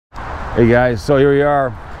Hey guys, so here we are,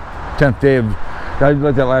 10th day of, I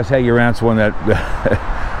like that last HWY Ranch one that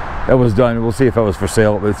that was done. We'll see if it was for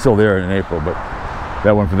sale, but it's still there in April. But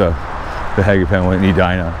that one for the HWY family in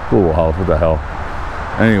Edina. Cool house, what the hell.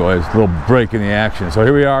 Anyways, a little break in the action. So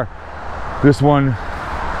here we are. This one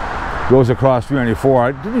goes across 394.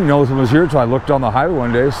 I didn't even know this one was here until I looked on the highway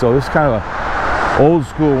one day. So this is kind of an old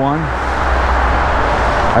school one.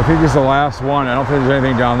 I think this is the last one. I don't think there's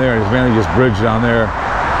anything down there. It's mainly just bridge down there.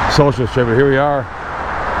 Social strip, but here we are.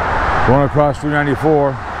 Going across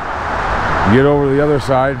 394. Get over to the other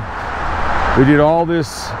side. We did all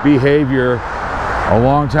this behavior a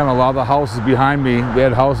long time. A lot of the houses behind me, we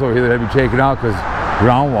had a house over here that had to be taken out because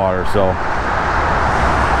groundwater. So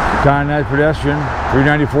kind of nice pedestrian.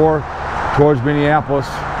 394 towards Minneapolis.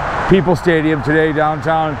 People Stadium today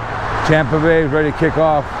downtown Tampa Bay is ready to kick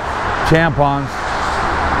off. Tampons.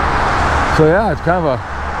 So yeah, it's kind of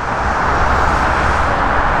a,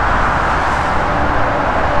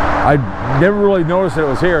 I never really noticed that it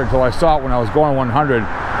was here until I saw it when I was going 100,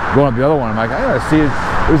 going up the other one. I'm like, I gotta see it.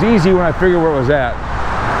 It was easy when I figured where it was at.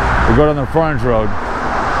 We go down the frontage road.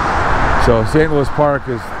 So St. Louis Park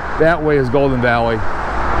is, that way is Golden Valley.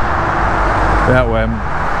 That way.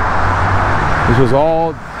 This was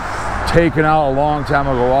all taken out a long time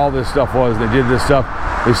ago. All this stuff was. They did this stuff.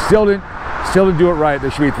 They still didn't do it right.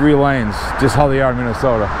 There should be 3 lanes, just how they are in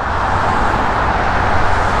Minnesota.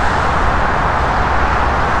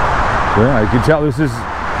 Yeah, you can tell this is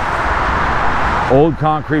old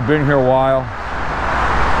concrete, been here a while.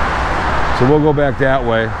 So we'll go back that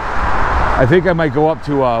way. I think I might go up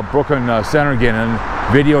to Brooklyn Center again and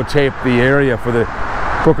videotape the area for the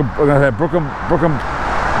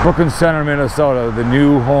Brooklyn Center, Minnesota, the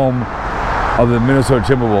new home of the Minnesota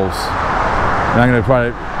Timberwolves. And I'm going to try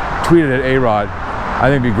to tweet it at A-Rod. I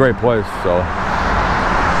think it'd be a great place. So.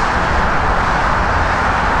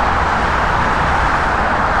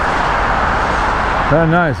 Kind of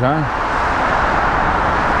nice, huh?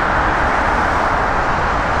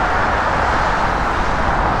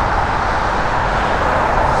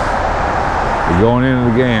 We're going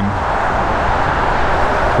into the game.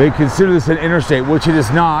 They consider this an interstate, which it is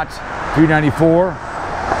not. 394,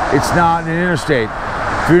 it's not an interstate.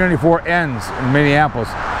 394 ends in Minneapolis.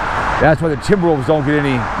 That's why the Timberwolves don't get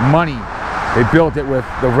any money. They built it with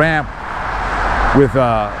the ramp with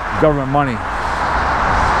government money.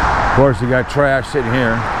 Of course, you got trash sitting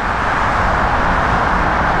here.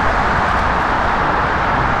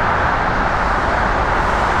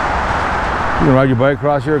 You can ride your bike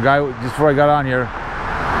across here. A guy, just before I got on here,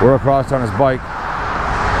 we're across on his bike.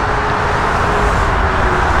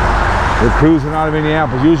 We're cruising out of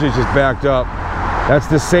Minneapolis. Usually it's just backed up. That's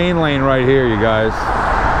the sane lane right here, you guys.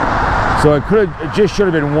 So it just should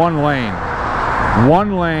have been 1 lane.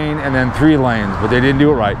 1 lane and then 3 lanes, but they didn't do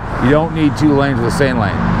it right. You don't need 2 lanes with a sane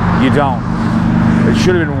lane. You don't. It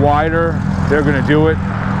should have been wider. They're going to do it.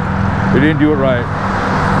 They didn't do it right.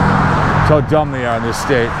 That's how dumb they are in this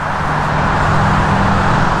state.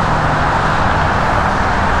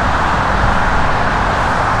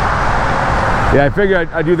 Yeah, I figured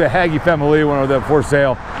I'd do the HWY family one or the for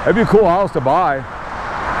sale. That'd be a cool house to buy.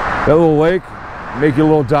 That little lake, make you a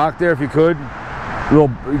little dock there if you could.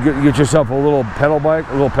 Get yourself a little pedal bike,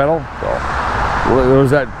 a little pedal. So, there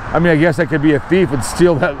was that. I mean, I guess I could be a thief and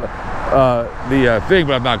steal that thing,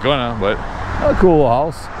 but I'm not gonna. But a cool little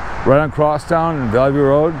house, right on Crosstown and Valley View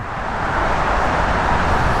Road.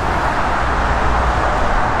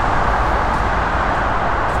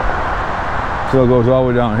 So it goes all the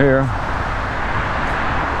way down here.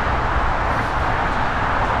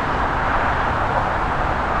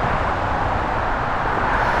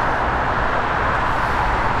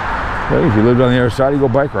 If you lived on the other side, you go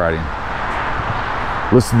bike riding.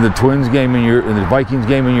 Listen to the Twins game in the Vikings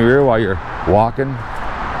game in your ear while you're walking.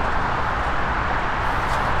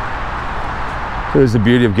 So there's the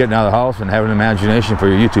beauty of getting out of the house and having an imagination for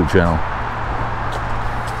your YouTube channel.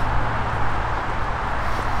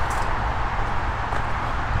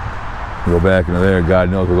 Go back into there, God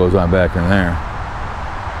knows what goes on back in there.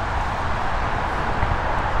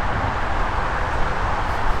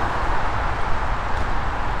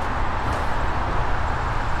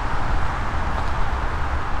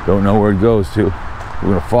 Don't know where it goes to. We're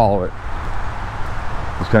going to follow it.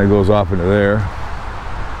 This kind of goes off into there.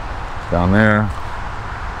 Down there.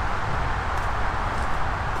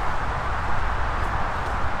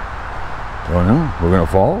 Don't know. We're going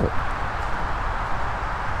to follow it.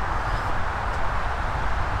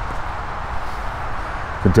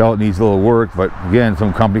 Can tell it needs a little work, but again,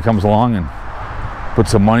 some company comes along and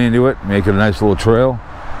puts some money into it, make it a nice little trail.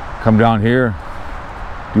 Come down here,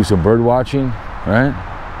 do some bird watching, right?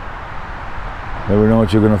 Never know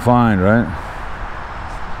what you're gonna find, right?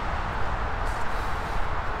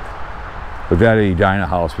 But that Edina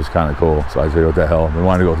house was kind of cool, so I said, what the hell? If I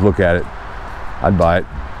wanted to go look at it, I'd buy it,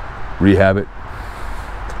 rehab it.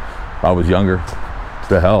 If I was younger, what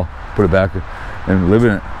the hell? Put it back and live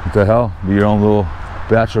in it. What the hell? Be your own little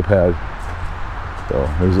bachelor pad. So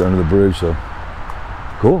there's under the bridge. So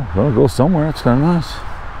cool. Well, go somewhere. It's kind of nice.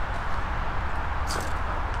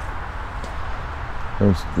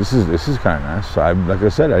 This is kind of nice. So like I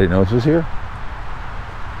said, I didn't know this was here.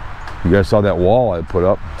 You guys saw that wall I put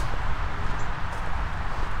up.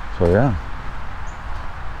 So yeah.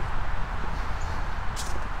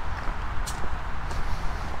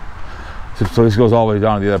 So this goes all the way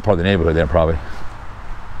down to the other part of the neighborhood then, probably.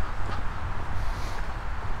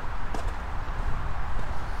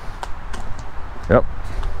 Yep.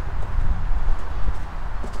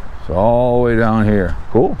 So all the way down here.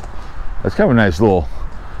 Cool. That's kind of a nice little,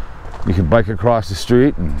 you can bike across the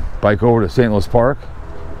street and bike over to St. Louis Park.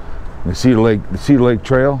 The Cedar Lake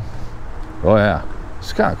Trail. Oh yeah,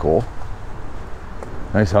 it's kind of cool.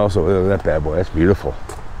 Nice house over there with that bad boy. That's beautiful.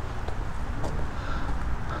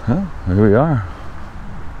 Huh? Here we are.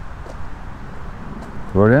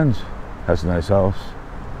 Where it ends. That's a nice house.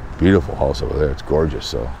 Beautiful house over there. It's gorgeous.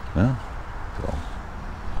 So yeah. So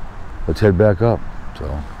let's head back up.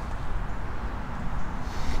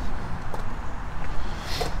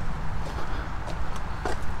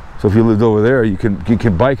 So if you lived over there, you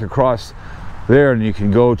can bike across there, and you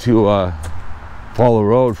can go to follow the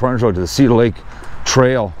road, frontage road, to the Cedar Lake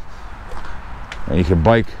Trail, and you can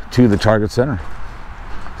bike to the Target Center.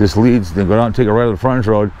 This leads, then go down, take a right on the frontage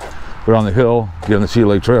road, go down the hill, get on the Cedar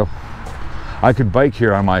Lake Trail. I could bike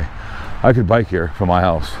here from my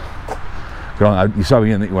house. You saw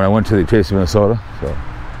me when I went to the Taste of Minnesota. So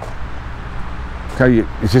it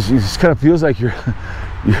just kind of feels like you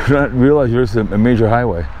don't realize you're just a major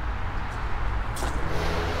highway.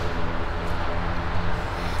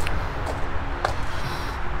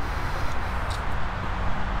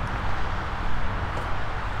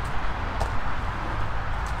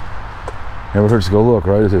 Never hurts to go look,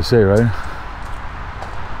 right? As they say, right?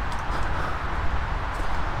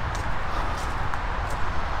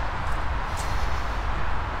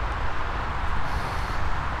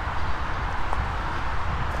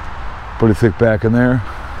 Pretty thick back in there.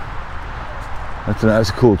 That's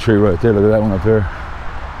a cool tree right there. Look at that one up there.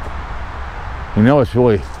 You know, it's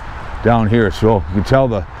really down here, so you can tell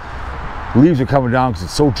the leaves are coming down because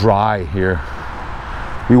it's so dry here.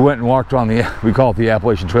 We went and walked on we call it the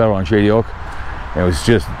Appalachian Trail on Shady Oak. And it was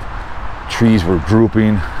just, trees were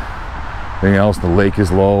drooping. Anything else, the lake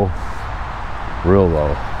is low, real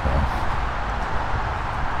low.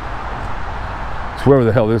 So wherever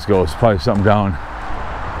the hell this goes, probably something down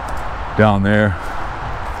there,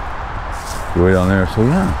 way down there. So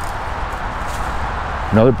yeah,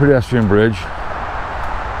 another pedestrian bridge.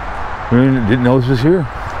 Didn't know this was here.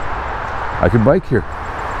 I could bike here.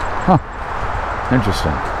 Huh?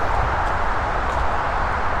 Interesting.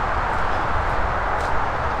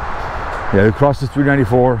 Yeah, across the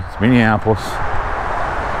 394, it's Minneapolis.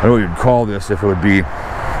 I don't know what you'd call this if it would be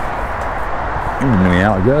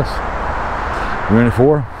Minneapolis, I guess.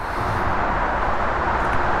 394.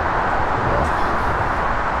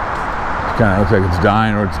 It kind of looks like it's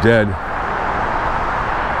dying or it's dead.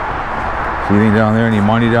 See anything down there? Any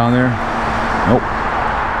money down there? Nope.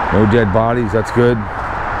 No dead bodies, that's good.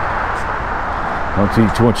 Don't see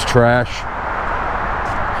too much trash.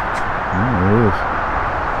 Oh, there it is.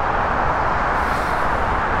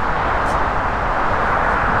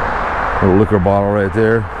 Little liquor bottle right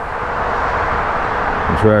there.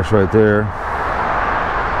 Some trash right there.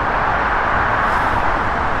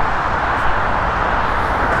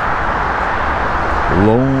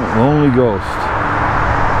 Lonely ghost.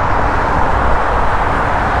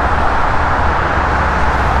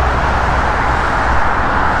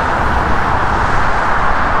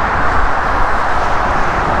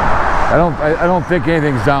 I don't think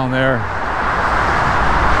anything's down there,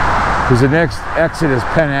 because the next exit is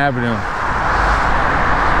Penn Avenue.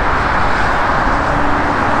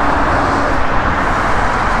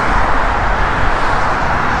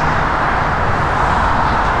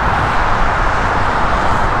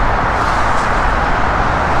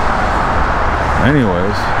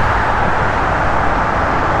 Anyways,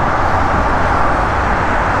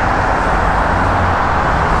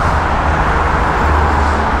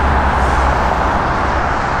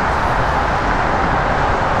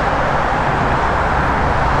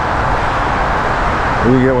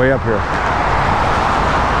 we get way up here.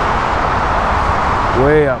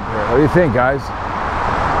 Way up here. What do you think, guys?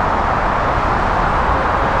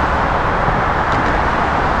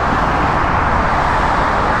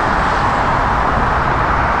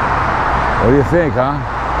 What do you think, huh?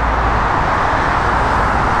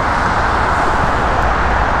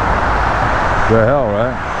 The hell,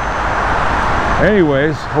 right?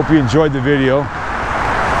 Anyways, hope you enjoyed the video.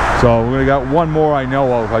 So we got one more I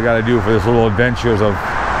know of I got to do for this little adventures of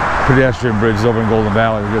pedestrian bridges over in Golden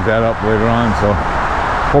Valley. We'll get that up later on. So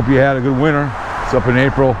hope you had a good winter. It's up in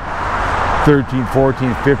April 13th,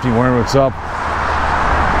 14th, 15th, whenever it's up.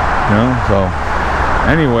 You know, so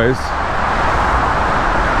anyways,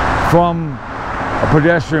 from a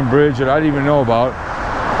pedestrian bridge that I didn't even know about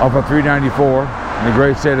up at 394 in the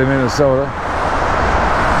great state of Minnesota.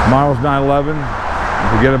 Miles 911.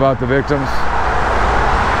 Forget about the victims.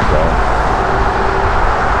 So,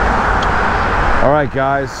 all right,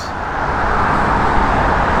 guys.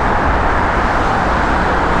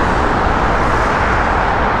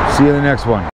 See you in the next one.